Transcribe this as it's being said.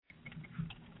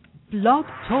Blog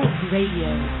Talk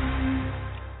Radio.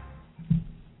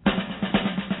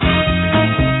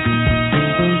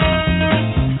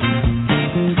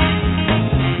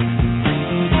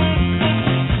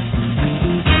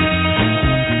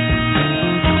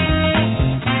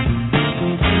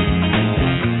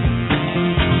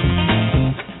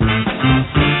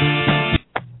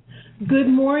 Good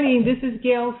morning. This is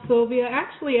Gail Sylvia.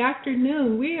 Actually,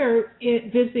 afternoon. We are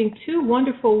visiting two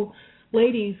wonderful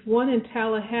ladies, one in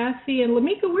Tallahassee. And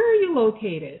Lamika, where are you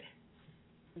located?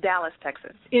 Dallas,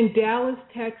 Texas. In Dallas,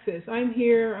 Texas. I'm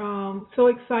here so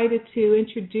excited to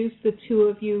introduce the two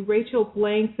of you, Rachel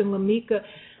Blanks and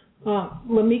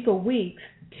Lamika Weeks,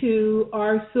 to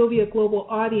our Sylvia Global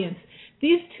audience.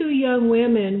 These two young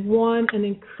women won an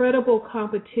incredible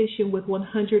competition with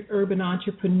 100 Urban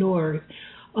Entrepreneurs.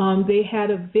 They had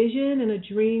a vision and a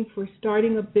dream for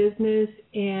starting a business,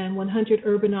 and 100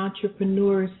 Urban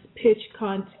Entrepreneurs pitch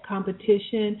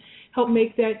competition helped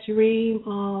make that dream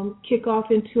kick off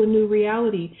into a new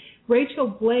reality. Rachel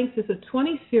Blanks is a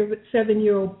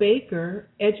 27-year-old baker,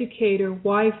 educator,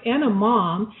 wife, and a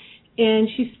mom, and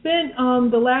she spent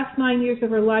the last 9 years of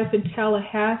her life in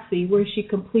Tallahassee, where she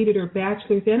completed her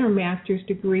bachelor's and her master's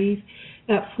degrees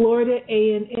at Florida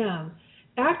A&M.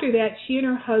 After that, she and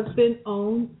her husband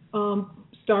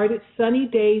started Sunny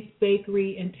Days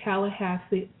Bakery in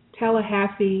Tallahassee,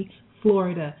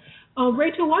 Florida.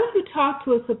 Rachel, why don't you talk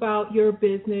to us about your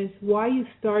business, why you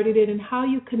started it, and how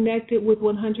you connected with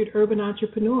 100 Urban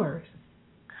Entrepreneurs?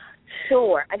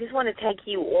 Sure. I just want to take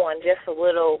you on just a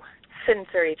little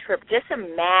sensory trip. Just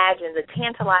imagine the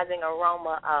tantalizing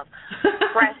aroma of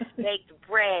fresh baked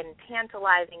bread,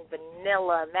 tantalizing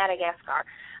vanilla, Madagascar,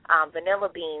 vanilla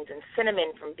beans and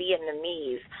cinnamon from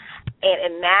Vietnamese,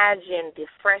 and imagine the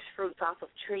fresh fruits off of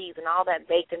trees and all that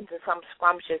baked into some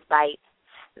scrumptious bite.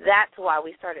 That's why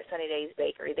we started Sunny Days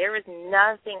Bakery. There is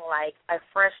nothing like a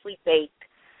freshly baked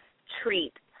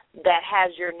treat that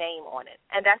has your name on it,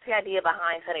 and that's the idea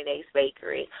behind Sunny Days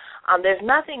Bakery. There's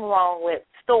nothing wrong with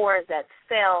stores that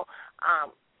sell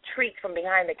treats from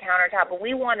behind the countertop, but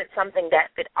we wanted something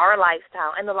that fit our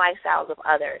lifestyle and the lifestyles of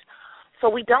others. So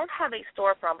we don't have a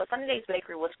storefront, but Sunny Days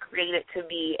Bakery was created to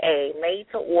be a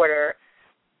made-to-order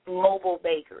mobile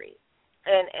bakery,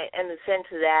 and in the sense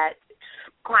that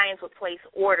clients would place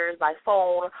orders by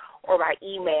phone or by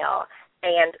email,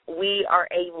 and we are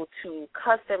able to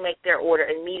custom make their order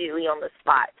immediately on the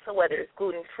spot. So whether it's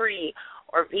gluten-free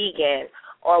or vegan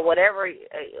or whatever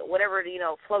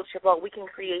floats your boat, we can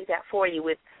create that for you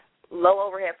with low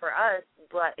overhead for us,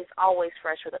 but it's always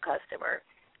fresh for the customer.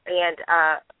 And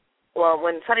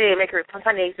when Sunny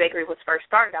Days Bakery was first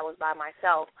started, I was by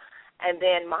myself, and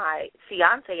then my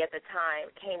fiance at the time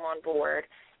came on board,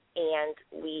 and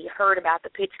we heard about the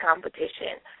pitch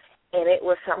competition, and it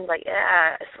was something like,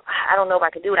 I don't know if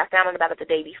I could do it. I found out about it the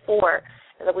day before.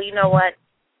 I was like, well, you know what?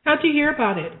 How'd you hear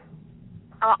about it?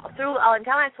 Until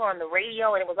I saw on the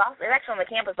radio, and it was actually on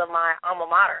the campus of my alma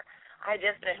mater. I had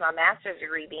just finished my master's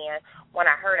degree then when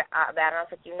I heard about it. I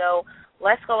was like,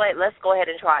 let's go ahead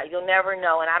and try it. You'll never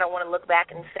know, and I don't want to look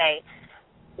back and say,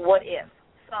 what if?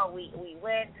 So we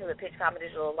went to the pitch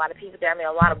competition with a lot of people down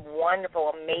there, a lot of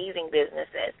wonderful, amazing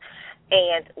businesses,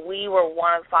 and we were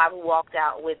one of 5 who walked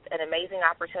out with an amazing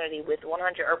opportunity with 100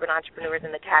 Urban Entrepreneurs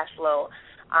in the cash flow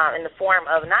in the form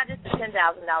of not just the $10,000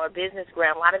 business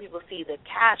grant. A lot of people see the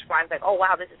cash prize like, oh,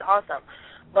 wow, this is awesome.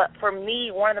 But for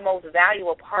me, one of the most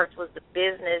valuable parts was the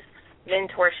business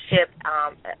mentorship,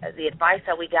 the advice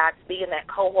that we got, being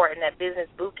that cohort in that business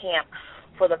boot camp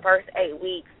for the first 8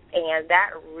 weeks, and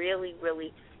that really,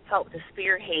 really helped to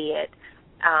spearhead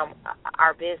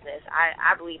our business.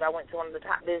 I believe I went to one of the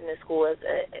top business schools,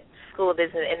 School of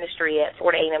Business Industry at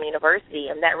Florida A&M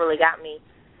University, and that really got me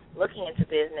looking into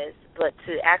business. But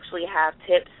to actually have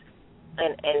tips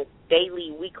and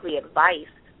daily, weekly advice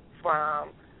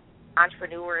from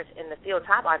entrepreneurs in the field,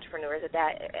 top entrepreneurs at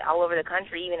that, all over the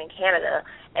country, even in Canada,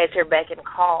 at your beck and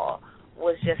call,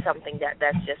 was just something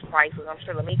that's just priceless. I'm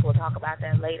sure Lamika will talk about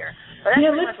that later. But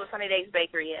that's pretty much what Sunny Days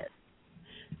Bakery is.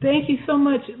 Thank you so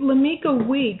much. Lamika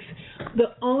Weeks,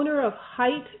 the owner of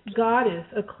Height Goddess,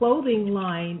 a clothing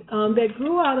line that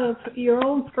grew out of your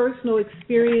own personal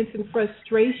experience and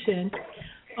frustration,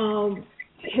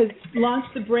 has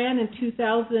launched the brand in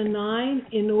 2009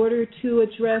 in order to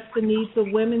address the needs of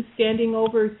women standing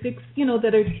over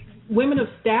that are women of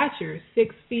stature,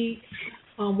 6 feet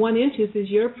 1 inch is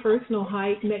your personal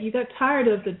height, and that you got tired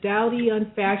of the dowdy,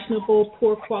 unfashionable,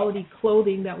 poor quality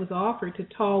clothing that was offered to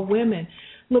tall women.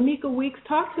 Lamika Weeks,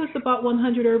 talk to us about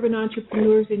 100 Urban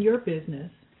Entrepreneurs in your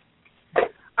business.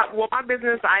 Well, my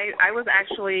business, I was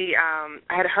actually,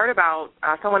 I had heard about,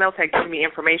 someone else had given me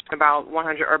information about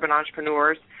 100 Urban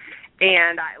Entrepreneurs,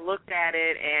 and I looked at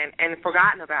it and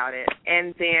forgotten about it.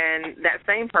 And then that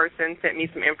same person sent me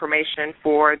some information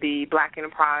for the Black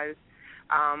Enterprise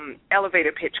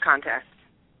Elevator Pitch Contest,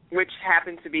 which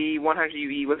happened to be 100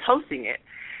 UE was hosting it.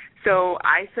 So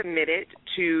I submitted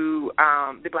to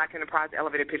the Black Enterprise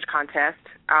Elevator Pitch Contest.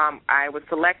 I was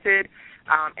selected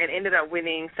and ended up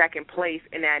winning second place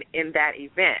in that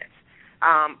event,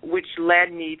 which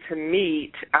led me to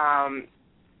meet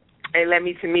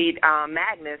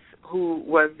Magnus, who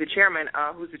was the chairman,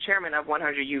 who's the chairman of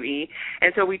 100 UE.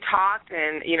 And so we talked,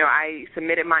 and I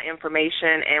submitted my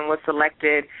information and was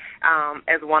selected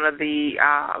as one of the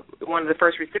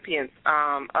first recipients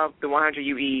of the 100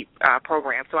 UE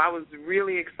program. So I was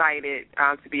really excited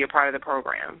to be a part of the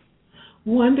program.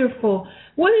 Wonderful.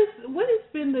 What has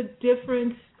been the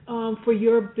difference for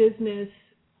your business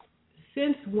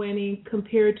since winning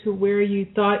compared to where you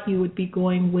thought you would be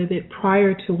going with it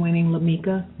prior to winning,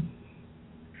 Lamika?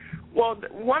 Well,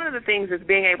 one of the things is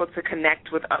being able to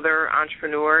connect with other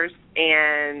entrepreneurs.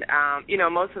 And,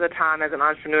 most of the time as an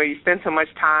entrepreneur, you spend so much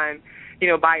time,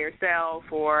 by yourself,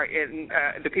 or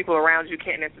the people around you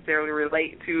can't necessarily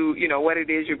relate to, what it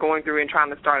is you're going through and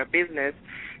trying to start a business.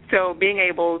 So being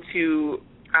able to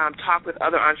talk with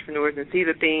other entrepreneurs and see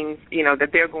the things, that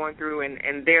they're going through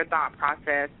and their thought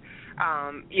process,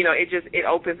 it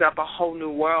opens up a whole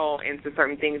new world into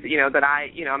certain things, that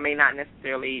I, may not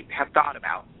necessarily have thought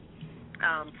about.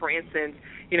 For instance,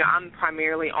 I'm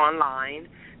primarily online,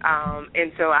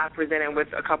 and so I presented with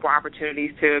a couple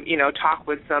opportunities to, talk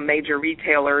with some major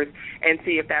retailers and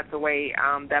see if that's the way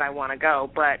that I want to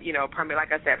go. But,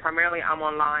 like I said, primarily I'm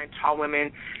online. Tall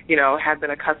women, have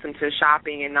been accustomed to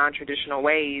shopping in non-traditional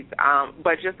ways,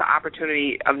 but just the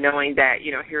opportunity of knowing that,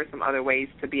 here are some other ways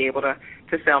to be able to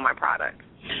sell my product.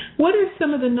 What are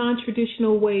some of the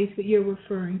non-traditional ways that you're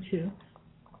referring to?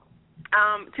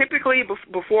 Typically,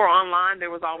 before online, there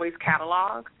was always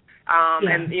catalogs,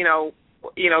 and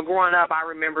growing up, I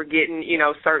remember getting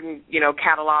certain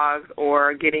catalogs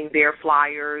or getting their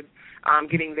flyers,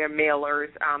 getting their mailers.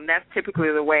 That's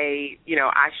typically the way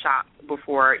I shopped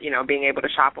before being able to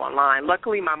shop online.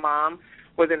 Luckily, my mom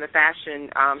was in the fashion.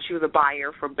 She was a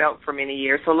buyer for Belk for many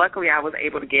years, so luckily I was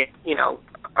able to get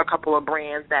a couple of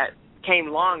brands that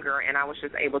came longer, and I was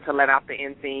just able to let out the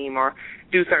inseam or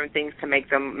do certain things to make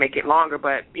it longer.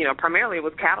 But primarily it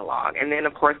was catalog, and then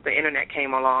of course the internet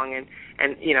came along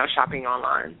and shopping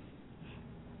online.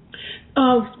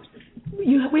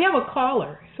 We have a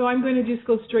caller, so I'm going to just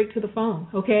go straight to the phone,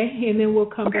 okay? And then we'll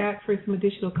come back for some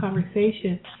additional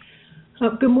conversation.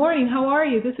 Good morning. How are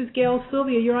you? This is Gail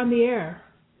Sylvia. You're on the air.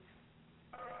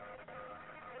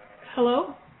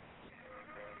 Hello?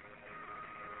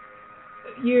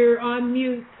 You're on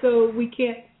mute, so we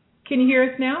can't. Can you hear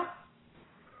us now?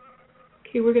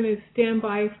 Okay, we're going to stand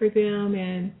by for them,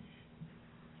 and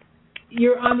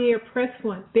you're on the air. Press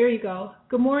 1. There you go.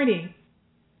 Good morning.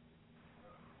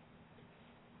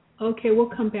 Okay, we'll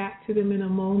come back to them in a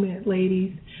moment,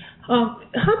 ladies. How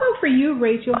about for you,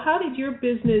 Rachel? How did your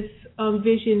business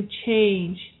vision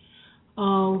change?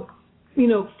 From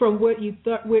what you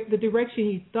thought, the direction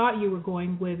you thought you were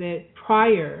going with it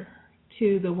prior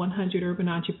to the 100 Urban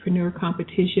Entrepreneur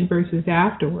Competition versus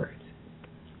afterwards?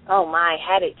 Oh, my,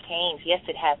 had it changed? Yes,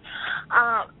 it has.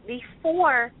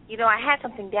 Before, I had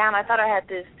something down. I thought I had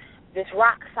this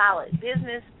rock-solid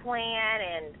business plan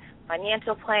and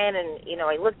financial plan, and,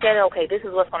 I looked at it, okay, this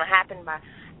is what's going to happen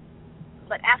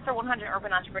But after 100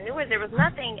 Urban Entrepreneurs, there was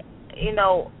nothing,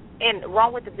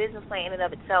 wrong with the business plan in and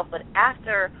of itself, but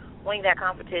after winning that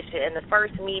competition and the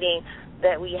first meeting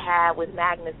that we had with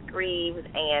Magnus Greaves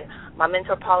and my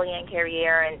mentor, Pauline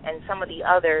Carriere, and some of the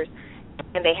others,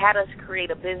 and they had us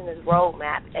create a business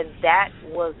roadmap, and that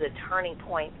was the turning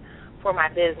point for my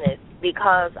business,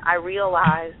 because I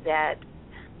realized that,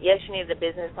 yes, you needed a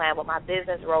business plan, but my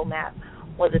business roadmap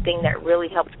was the thing that really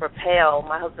helped propel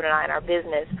my husband and I and our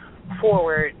business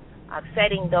forward,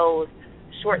 setting those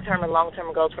short-term and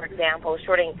long-term goals. For example,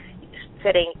 setting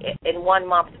in 1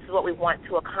 month, this is what we want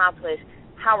to accomplish,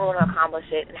 how we're going to accomplish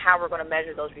it, and how we're going to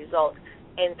measure those results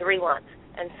in 3 months,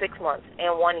 and 6 months,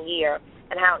 and 1 year,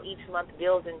 and how each month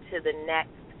builds into the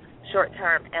next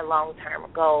short-term and long-term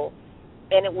goal.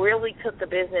 And it really took the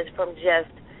business from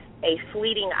just a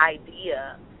fleeting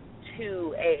idea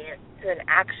to an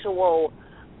actual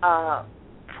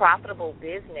profitable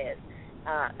business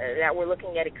that we're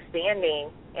looking at expanding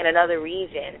in another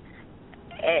region.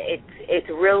 It's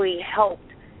really helped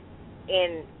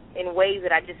in ways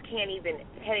that I just can't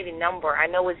even number. I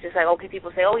know it's just like, okay,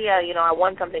 people say, oh yeah, I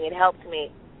won something, it helped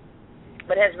me,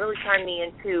 but has really turned me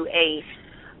into a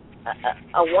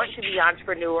want-to-be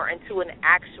entrepreneur, into an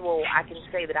actual, I can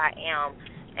say that I am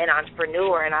an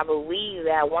entrepreneur, and I believe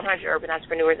that 100 Urban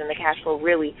Entrepreneurs in the Cash Flow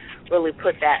really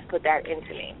put that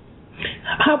into me.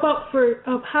 How about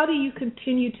how do you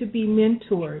continue to be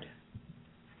mentored?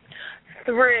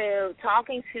 Through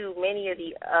talking to many of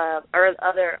the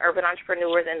other urban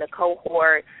entrepreneurs in the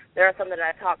cohort. There are some that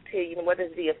I talk to, whether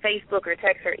it's via Facebook or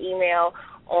text or email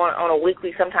on a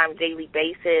weekly, sometimes daily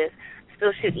basis.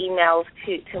 Still shoot emails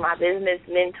to my business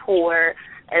mentor.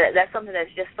 That's something that's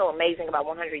just so amazing about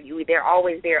 100 UE. They're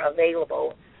always there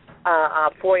available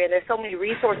for you. There's so many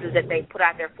resources that they put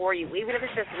out there for you, even if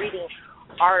it's just reading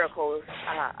articles.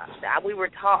 We were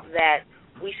taught that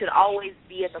we should always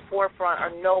be at the forefront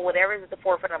or know whatever is at the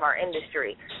forefront of our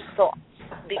industry. So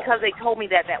because they told me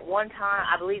that one time,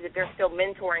 I believe that they're still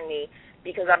mentoring me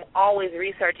because I'm always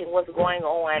researching what's going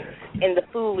on in the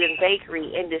food and bakery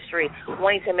industry,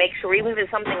 wanting to make sure, even if it's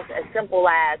something as simple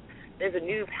as there's a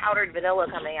new powdered vanilla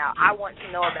coming out, I want to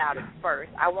know about it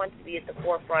first. I want to be at the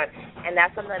forefront, and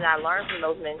that's something that I learned from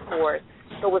those mentors.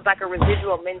 So it's like a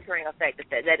residual mentoring effect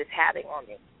that it's having on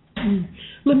me.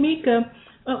 Lamika,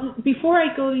 before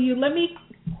I go to you, let me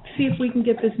see if we can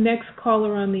get this next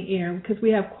caller on the air because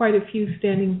we have quite a few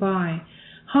standing by.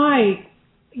 Hi,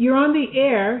 you're on the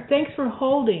air. Thanks for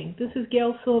holding. This is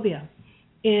Gail Sylvia,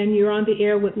 and you're on the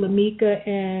air with Lamika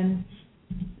and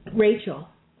Rachel.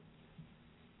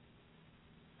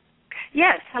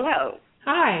 Yes, hello.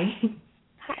 Hi.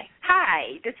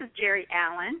 Hi, this is Jerry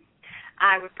Allen.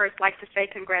 I would first like to say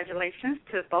congratulations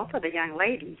to both of the young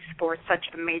ladies for such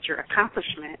a major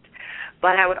accomplishment.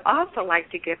 But I would also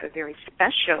like to give a very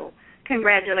special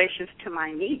congratulations to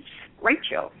my niece,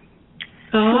 Rachel.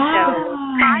 Oh,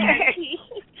 hi.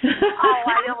 Oh,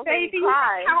 I don't baby.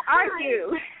 Cry. How are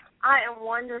you? I am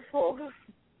wonderful.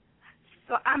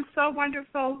 So I'm so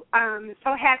wonderful.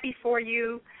 So happy for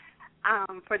you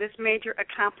for this major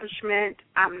accomplishment.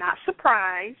 I'm not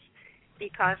surprised,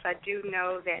 because I do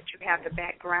know that you have the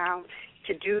background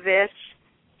to do this,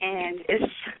 and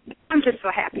I'm just so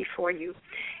happy for you.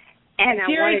 And I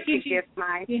wanted to give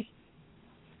my...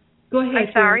 Go ahead.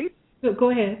 I'm sorry?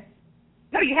 Go ahead.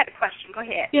 No, you had a question. Go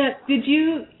ahead. Yeah,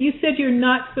 you said you're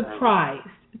not surprised.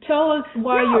 Tell us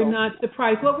why you're not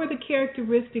surprised. What were the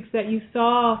characteristics that you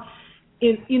saw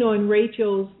in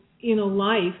Rachel's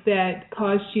life that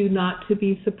caused you not to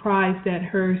be surprised at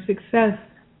her success?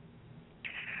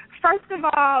 First of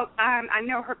all, I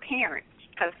know her parents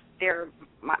because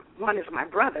one is my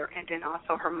brother and then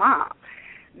also her mom.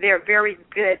 They're very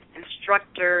good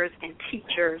instructors and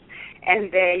teachers, and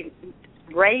they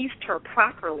raised her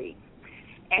properly,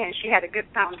 and she had a good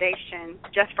foundation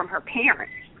just from her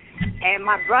parents. And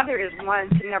my brother is one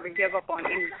to never give up on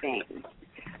anything.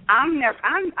 I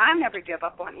never give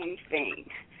up on anything.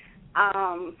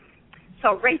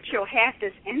 So Rachel had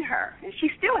this in her, and she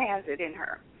still has it in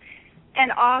her.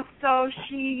 And also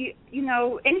she,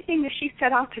 anything that she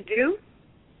set out to do,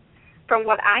 from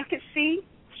what I could see,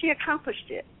 she accomplished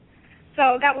it.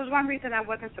 So that was one reason I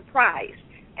wasn't surprised.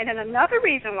 And then another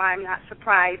reason why I'm not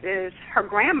surprised is her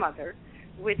grandmother,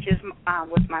 which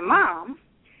was my mom.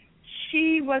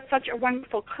 She was such a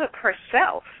wonderful cook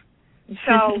herself.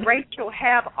 So Rachel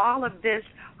have all of this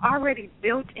already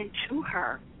built into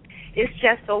her. It's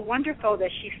just so wonderful that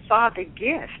she saw the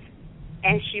gift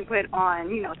and she went on,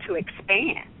 to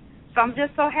expand. So I'm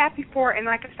just so happy for her. And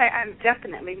like I say, I'm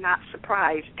definitely not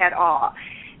surprised at all.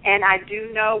 And I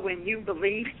do know when you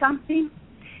believe something,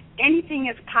 anything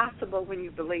is possible when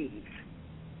you believe.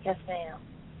 Yes, ma'am.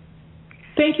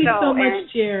 Thank you so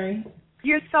much, Jerry.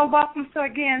 You're so welcome. So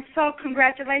again,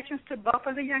 congratulations to both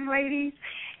of the young ladies.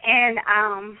 And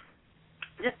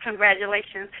just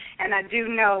congratulations. And I do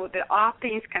know that all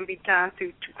things can be done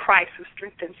through Christ who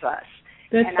strengthens us.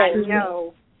 That's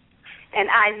and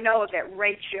I know that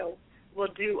Rachel will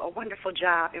do a wonderful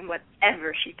job in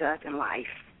whatever she does in life.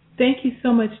 Thank you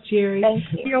so much, Jerry. Thank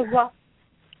you. You're welcome.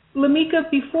 Lamika,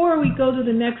 before we go to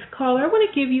the next caller, I want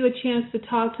to give you a chance to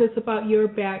talk to us about your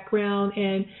background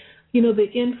and, the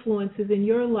influences in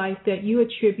your life that you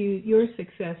attribute your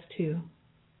success to.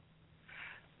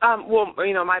 Well,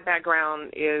 my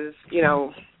background is,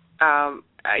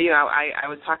 I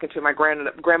was talking to my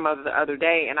grandmother the other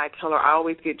day, and I tell her I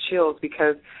always get chills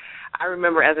because I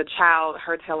remember as a child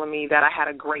her telling me that I had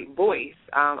a great voice.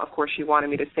 Of course, she wanted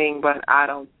me to sing, but I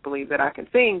don't believe that I can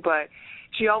sing. But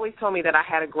she always told me that I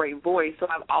had a great voice, so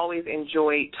I've always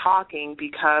enjoyed talking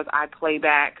because I play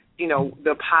back,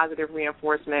 the positive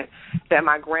reinforcement that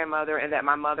my grandmother and that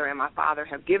my mother and my father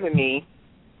have given me.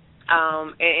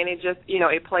 And it just,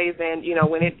 it plays in,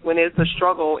 when it's a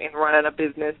struggle in running a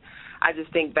business, I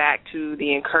just think back to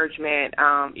the encouragement,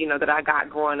 that I got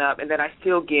growing up and that I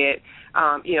still get,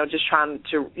 just trying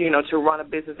to run a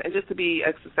business and just to be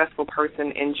a successful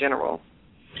person in general.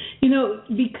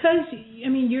 Because,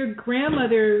 your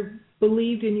grandmother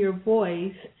believed in your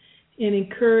voice and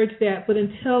encouraged that, but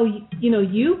until,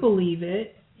 you believe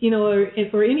it,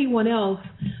 or anyone else,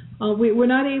 we're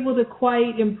not able to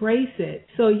quite embrace it.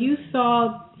 So you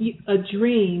saw a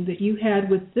dream that you had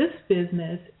with this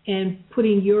business and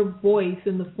putting your voice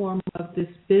in the form of this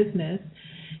business,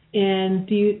 and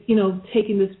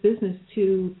taking this business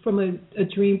from a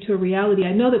dream to a reality.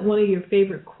 I know that one of your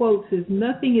favorite quotes is,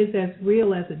 "Nothing is as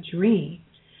real as a dream.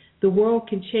 The world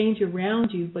can change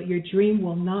around you, but your dream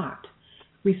will not.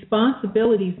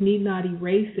 Responsibilities need not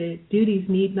erase it. Duties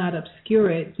need not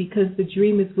obscure it, because the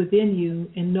dream is within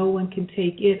you and no one can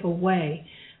take it away."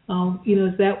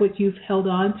 Is that what you've held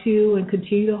on to and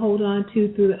continue to hold on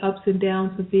to through the ups and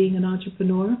downs of being an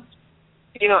entrepreneur?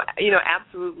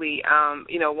 Absolutely.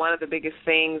 One of the biggest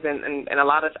things, and a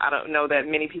lot of, I don't know that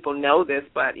many people know this,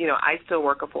 but, I still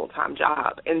work a full-time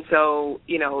job. And so,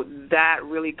 that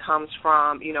really comes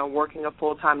from, working a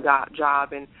full-time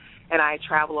job, and I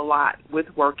travel a lot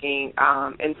with working.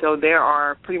 And so there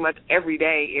are pretty much every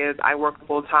day is I work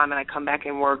full-time and I come back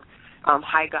and work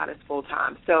High Goddess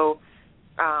full-time. So,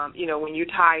 when you're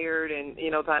tired and,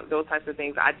 those types of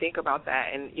things, I think about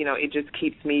that and, it just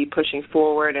keeps me pushing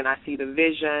forward and I see the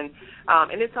vision.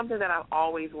 And it's something that I've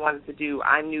always wanted to do.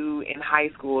 I knew in high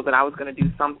school that I was going to do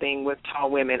something with tall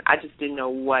women. I just didn't know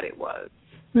what it was.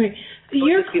 Right. So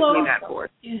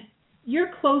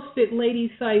Your close fit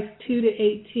ladies size 2 to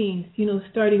 18,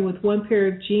 starting with one pair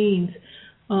of jeans.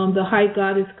 The High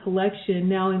Goddess collection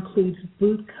now includes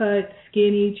boot cut,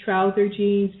 skinny, trouser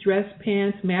jeans, dress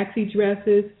pants, maxi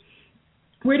dresses.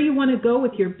 Where do you want to go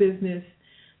with your business?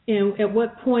 And at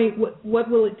what point, what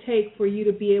will it take for you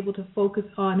to be able to focus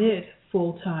on it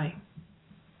full time?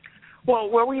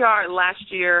 Well, where we are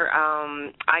last year,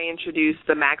 I introduced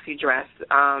the maxi dress.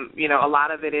 A lot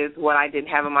of it is what I didn't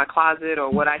have in my closet or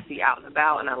what I see out and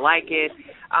about, and I like it.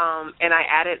 And I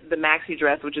added the maxi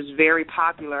dress, which is very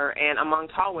popular, and among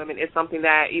tall women, it's something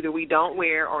that either we don't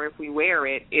wear or if we wear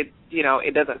it, it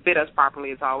doesn't fit us properly.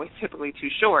 It's always typically too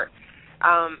short.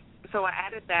 So I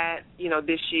added that,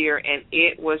 this year, and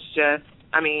it was just,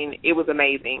 it was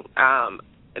amazing.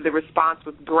 The response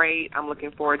was great. I'm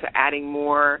looking forward to adding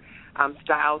more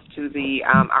styles to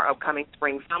our upcoming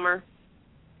spring-summer,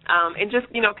 and just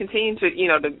continue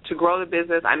to grow the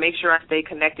business. I make sure I stay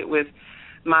connected with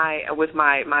my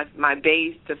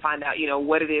base to find out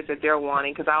what it is that they're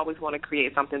wanting, because I always want to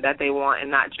create something that they want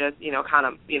and not just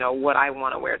what I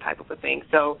want to wear type of a thing.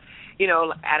 So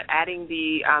adding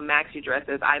the maxi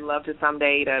dresses, I'd love to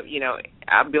someday to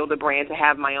build a brand to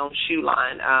have my own shoe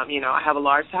line. I have a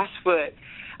large size foot,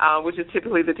 which is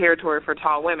typically the territory for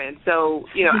tall women. So,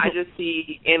 I just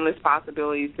see endless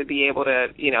possibilities to be able to,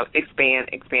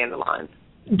 expand the lines.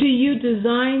 Do you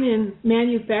design and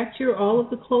manufacture all of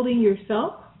the clothing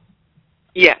yourself?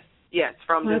 Yes,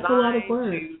 from That's design a lot of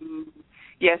work. to,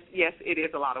 yes, it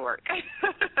is a lot of work.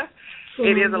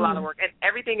 It is a lot of work. And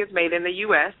everything is made in the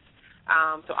U.S.,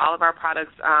 so all of our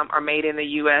products are made in the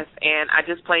U.S., and I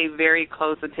just pay very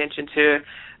close attention to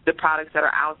the products that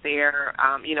are out there.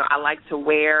 I like to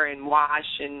wear and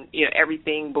wash and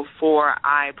everything before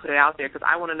I put it out there, because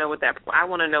I want to know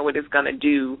what it's going to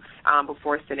do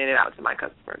before sending it out to my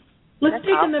customers. Let's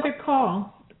take another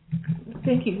call.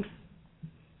 Thank you.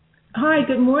 Hi,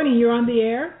 good morning. You're on the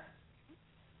air.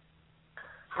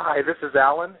 Hi, this is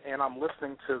Alan, and I'm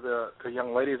listening to the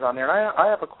young ladies on there. And I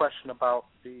have a question about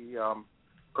the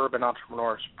Urban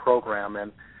Entrepreneurs Program,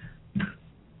 and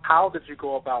how did you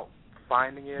go about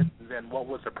finding it, and then what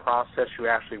was the process you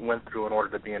actually went through in order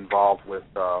to be involved with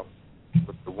the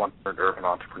 100 Urban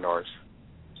Entrepreneurs?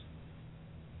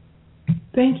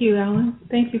 Thank you, Alan.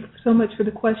 Thank you so much for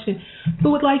the question.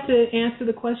 Who would like to answer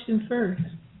the question first?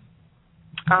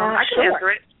 I can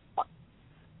answer it.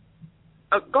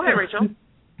 Oh, go ahead, Rachel.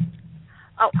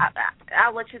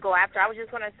 I'll let you go after. I was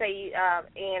just going to say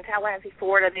in Tallahassee,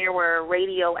 Florida, there were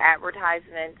radio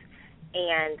advertisements,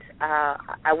 and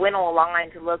I went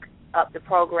online to look up the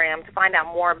program to find out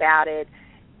more about it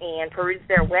and peruse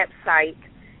their website,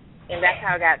 and that's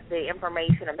how I got the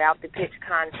information about the pitch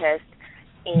contest.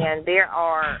 And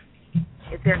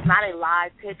if there's not a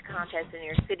live pitch contest in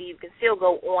your city, you can still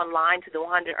go online to the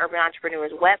 100 Urban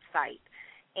Entrepreneurs website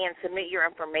and submit your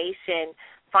information,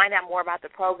 find out more about the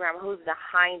program, who's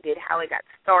behind it, how it got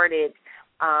started,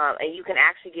 and you can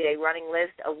actually get a running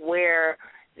list of where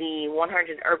the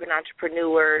 100 Urban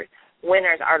Entrepreneurs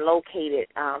winners are located.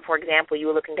 For example, you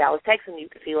will look in Dallas, Texas, and you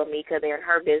can see Lamika there in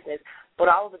her business. but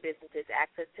all of the businesses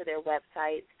access to their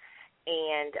websites.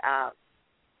 And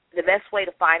the best way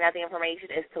to find out the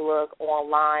information is to look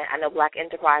online. I know Black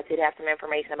Enterprise did have some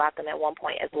information about them at one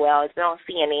point as well. It's been on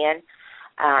CNN.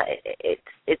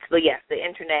 The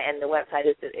internet and the website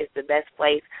is the best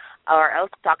place, or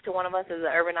else talk to one of us as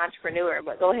an urban entrepreneur.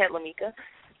 But go ahead, Lamika.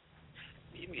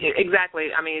 Exactly.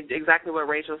 I mean, exactly what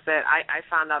Rachel said. I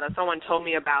found out that someone told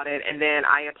me about it, and then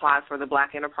I applied for the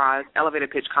Black Enterprise Elevator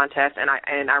Pitch Contest,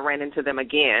 and I ran into them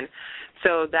again.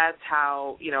 So that's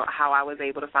how I was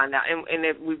able to find out. And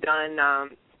if we've done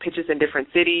pitches in different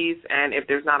cities, and if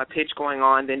there's not a pitch going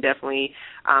on, then definitely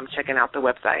checking out the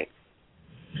website.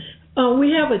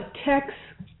 We have a text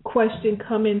question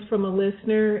coming from a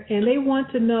listener, and they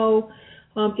want to know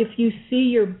if you see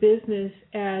your business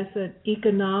as an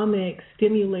economic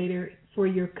stimulator for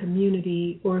your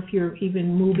community, or if you're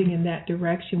even moving in that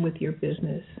direction with your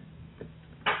business.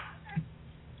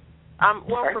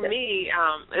 Well, for me,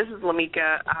 this is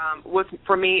Lamika.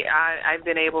 For me, I've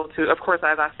been able to, of course,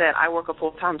 as I said, I work a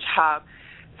full-time job.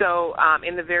 So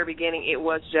in the very beginning, it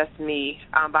was just me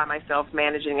by myself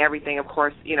managing everything. Of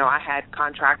course, I had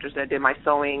contractors that did my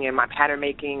sewing and my pattern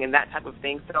making and that type of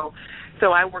thing.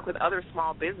 So I work with other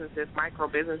small businesses, micro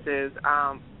businesses,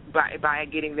 by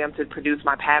getting them to produce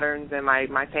my patterns and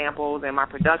my samples and my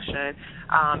production.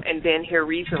 And then here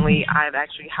recently, I've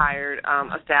actually hired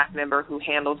a staff member who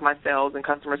handles my sales and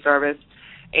customer service.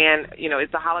 And,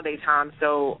 it's the holiday time,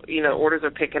 so, orders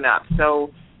are picking up. So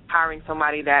hiring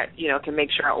somebody that, can make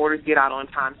sure our orders get out on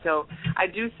time. So I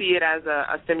do see it as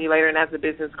a stimulator, and as the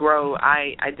business grows,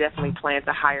 I definitely plan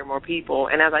to hire more people.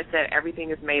 And as I said, everything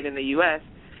is made in the U.S.,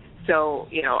 so,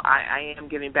 I am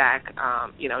giving back,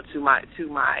 to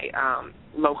my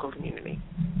local community.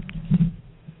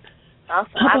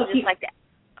 Awesome. I would just like to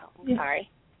sorry.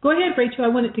 Go ahead, Rachel. I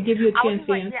wanted to give you a chance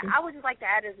to answer. I would just like to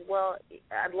add as well,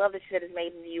 I love that you said it's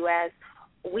made in the U.S.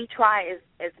 We try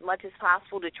as much as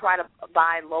possible to try to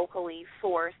buy locally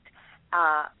sourced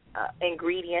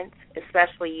ingredients,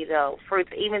 especially,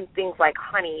 fruits, even things like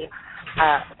honey,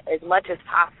 as much as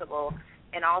possible.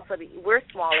 And also, we're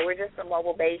smaller. We're just a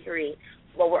mobile bakery,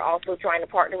 but we're also trying to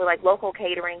partner with, local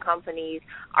catering companies.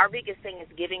 Our biggest thing is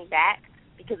giving back,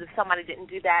 because if somebody didn't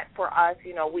do that for us,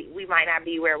 we might not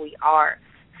be where we are.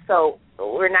 So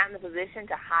we're not in the position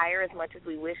to hire as much as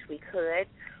we wish we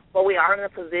could, but we are in a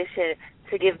position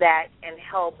to give back and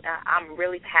help. I'm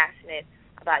really passionate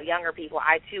about younger people.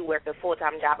 I, too, work a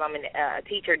full-time job. I'm a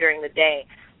teacher during the day,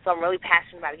 so I'm really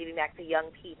passionate about giving back to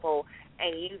young people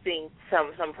and using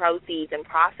some proceeds and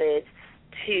profits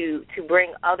to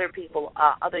bring other people,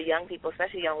 other young people,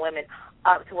 especially young women,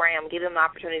 up to where I am, give them the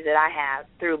opportunities that I have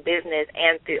through business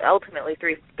and ultimately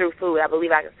through food. I believe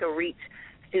I can still reach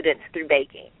students through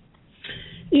baking.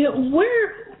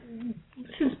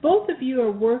 Since both of you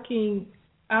are working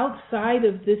outside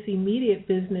of this immediate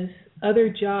business, other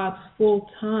jobs full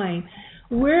time,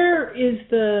 where is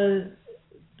the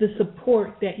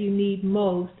support that you need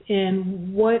most,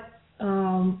 and what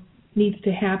needs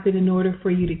to happen in order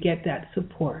for you to get that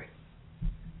support?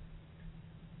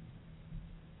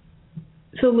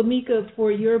 So, Lamika,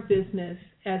 for your business,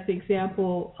 as the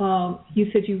example, you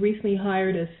said you recently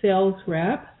hired a sales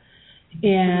rep,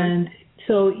 and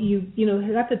so you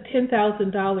got the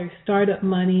 $10,000 startup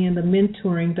money and the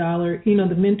mentoring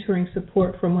the mentoring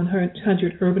support from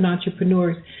 100 Urban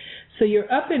Entrepreneurs. So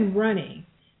you're up and running,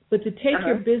 but to take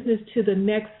your business to the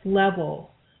next level,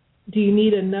 do you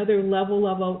need another level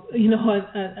of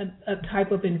a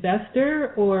type of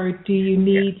investor, or do you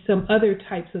need some other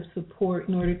types of support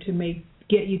in order to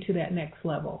get you to that next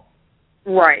level?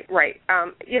 Right.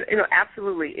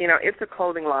 Absolutely. It's a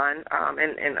clothing line,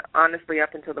 and honestly,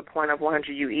 up until the point of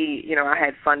 100 UE, I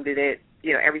had funded it,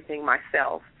 everything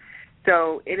myself.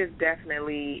 So it is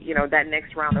definitely, that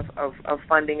next round of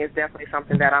funding is definitely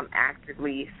something that I'm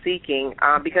actively seeking,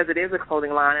 because it is a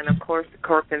clothing line, and of course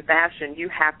in fashion, you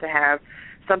have to have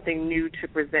something new to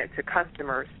present to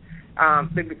customers.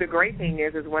 The great thing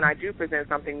is when I do present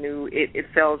something new, it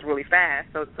sells really fast.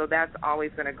 So that's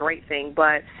always been a great thing.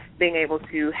 But being able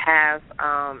to have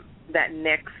that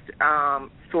next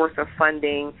source of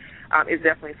funding is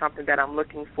definitely something that I'm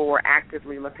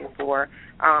actively looking for.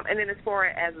 And then as far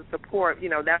as the support,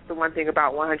 that's the one thing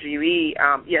about 100 UE.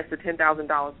 Yes, the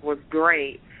 $10,000 was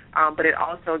great, but it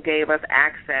also gave us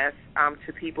access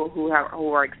to people who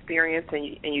are experienced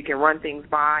and you can run things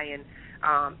by, and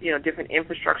different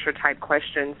infrastructure type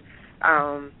questions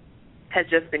has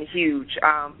just been huge.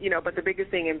 But the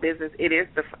biggest thing in business, it is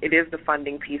the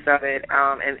funding piece of it,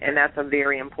 and that's a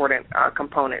very important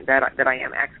component that I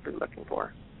am actively looking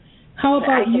for. How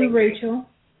about you, Rachel?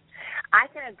 I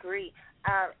can agree.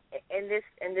 in this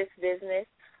business,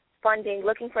 funding,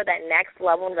 looking for that next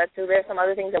level investor. There's some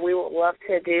other things that we would love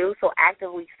to do. So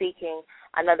actively seeking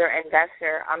another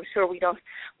investor. I'm sure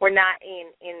we're not in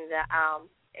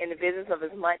the business of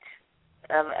as much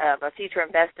of a future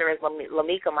investor as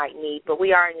Lamika might need, but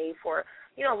we are in need for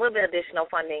a little bit of additional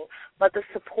funding. But the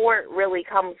support really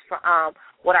comes from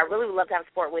what I really would love to have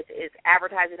support with is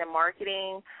advertising and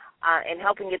marketing. And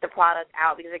helping get the product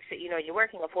out because, you're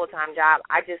working a full-time job.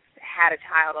 I just had a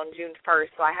child on June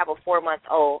 1st, so I have a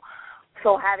 4-month-old.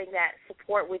 So having that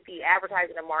support with the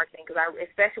advertising and marketing, because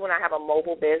especially when I have a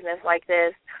mobile business like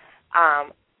this,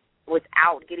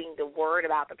 without getting the word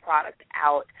about the product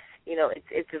out,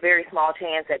 it's a very small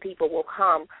chance that people will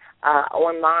come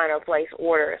online or place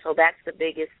orders. So that's the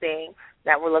biggest thing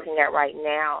that we're looking at right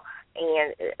now.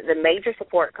 And the major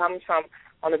support comes from,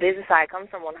 on the business side, comes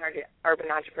from 100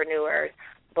 Urban Entrepreneurs,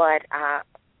 but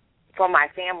from my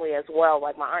family as well.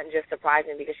 Like my aunt just surprised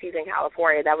me because she's in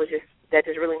California. That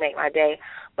just really made my day.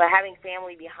 But having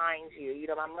family behind you,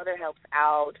 my mother helps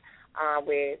out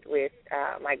with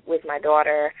my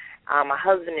daughter. My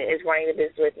husband is running the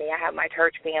business with me. I have my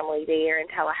church family there in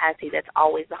Tallahassee that's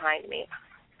always behind me.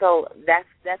 So that's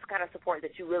kind of support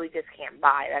that you really just can't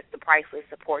buy. That's the priceless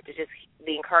support, to just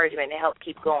the encouragement to help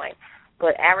keep going.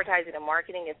 But advertising and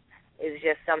marketing is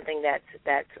just something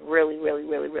that's really, really,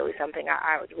 really, really something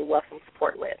I would love some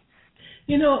support with.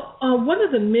 One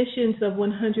of the missions of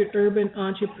 100 Urban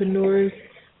Entrepreneurs,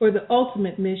 or the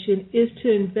ultimate mission, is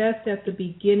to invest at the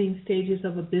beginning stages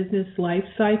of a business life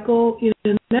cycle.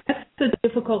 And that's a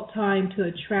difficult time to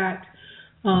attract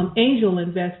angel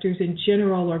investors in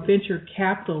general or venture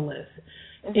capitalists.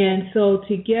 Mm-hmm. And so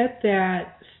to get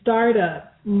that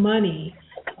startup money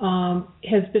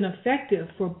has been effective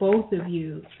for both of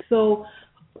you. So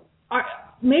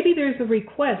maybe there's a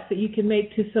request that you can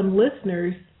make to some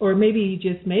listeners, or maybe you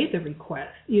just made the request,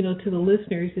 to the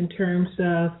listeners in terms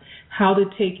of how to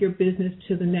take your business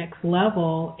to the next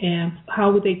level, and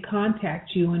how would they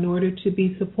contact you in order to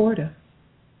be supportive?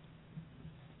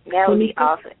 That would be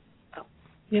awesome. Oh.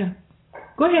 Yeah.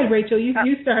 Go ahead, Rachel. You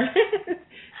start.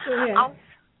 Go ahead.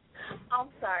 I'm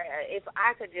sorry. If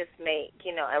I could just make,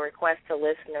 a request to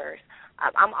listeners,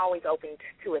 I'm always open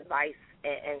to advice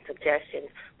and suggestions.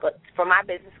 But for my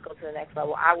business to go to the next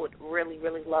level, I would really,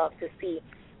 really love to see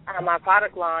my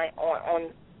product line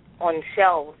on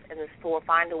shelves in the store.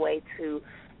 Find a way to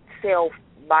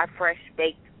buy fresh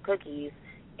baked cookies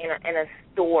in a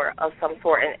store of some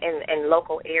sort in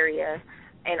local areas,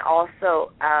 and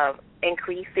also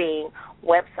increasing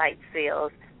website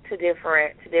sales to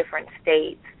different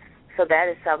states. So that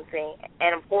is something.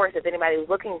 And, of course, if anybody was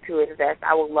looking to invest,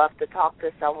 I would love to talk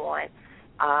to someone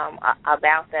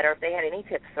about that, or if they had any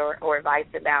tips or advice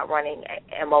about running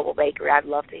a mobile bakery, I'd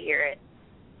love to hear it.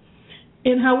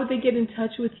 And how would they get in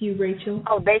touch with you, Rachel?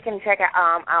 Oh, they can check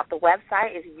out the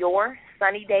website is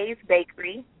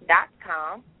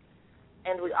yoursunnydaysbakery.com.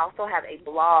 And we also have a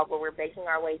blog where we're baking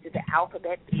our way through the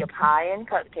alphabet via pie and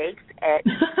cupcakes at,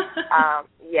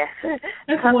 yes.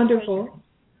 That's wonderful.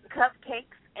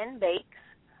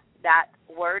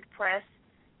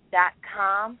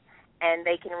 Cupcakesandbakes.wordpress.com, and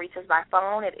they can reach us by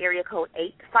phone at area code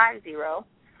 850-270-8SUN.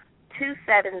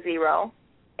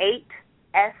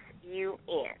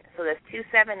 So that's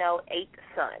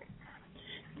 270-8SUN.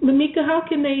 Lamika, how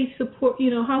can they support,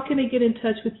 how can they get in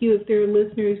touch with you if there are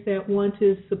listeners that want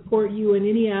to support you in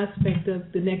any aspect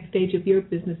of the next stage of your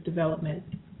business development?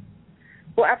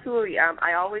 Well, absolutely.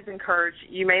 I always encourage,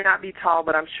 you may not be tall,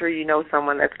 but I'm sure you know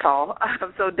someone that's tall.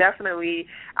 So definitely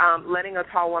letting a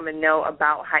tall woman know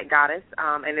about Height Goddess,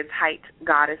 and it's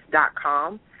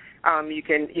heightgoddess.com. You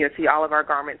can see all of our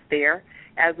garments there,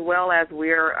 as well as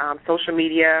we're social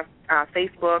media,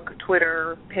 Facebook,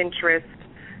 Twitter, Pinterest.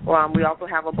 We also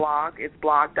have a blog. It's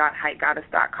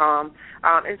blog.heightgoddess.com.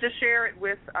 And just share it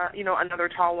with, another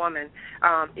tall woman.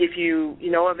 If you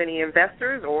know of any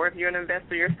investors, or if you're an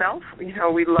investor yourself,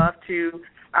 we'd love to,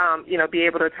 be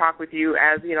able to talk with you.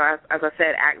 As I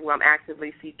said, I'm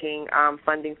actively seeking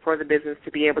funding for the business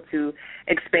to be able to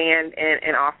expand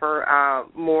and offer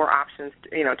more options,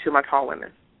 to my tall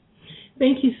women.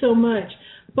 Thank you so much.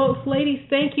 Both ladies,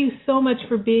 thank you so much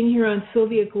for being here on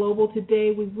Sylvia Global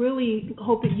today. We really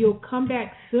hope that you'll come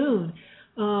back soon.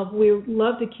 We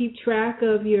love to keep track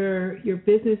of your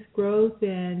business growth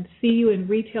and see you in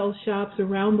retail shops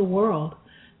around the world.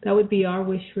 That would be our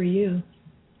wish for you.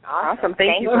 Awesome.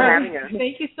 Thank you for having us.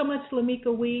 Thank you so much,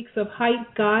 Lamika Weeks of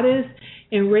Height Goddess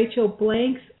and Rachel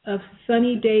Blanks of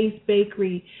Sunny Days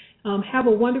Bakery. Have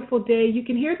a wonderful day. You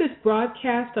can hear this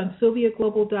broadcast on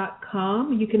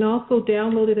SylviaGlobal.com. You can also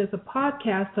download it as a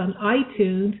podcast on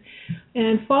iTunes.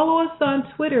 And follow us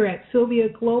on Twitter at Sylvia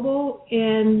Global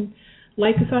and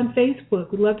like us on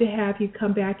Facebook. We'd love to have you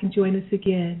come back and join us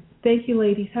again. Thank you,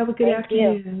 ladies. Have a good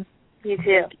afternoon. You too.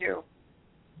 Thank you.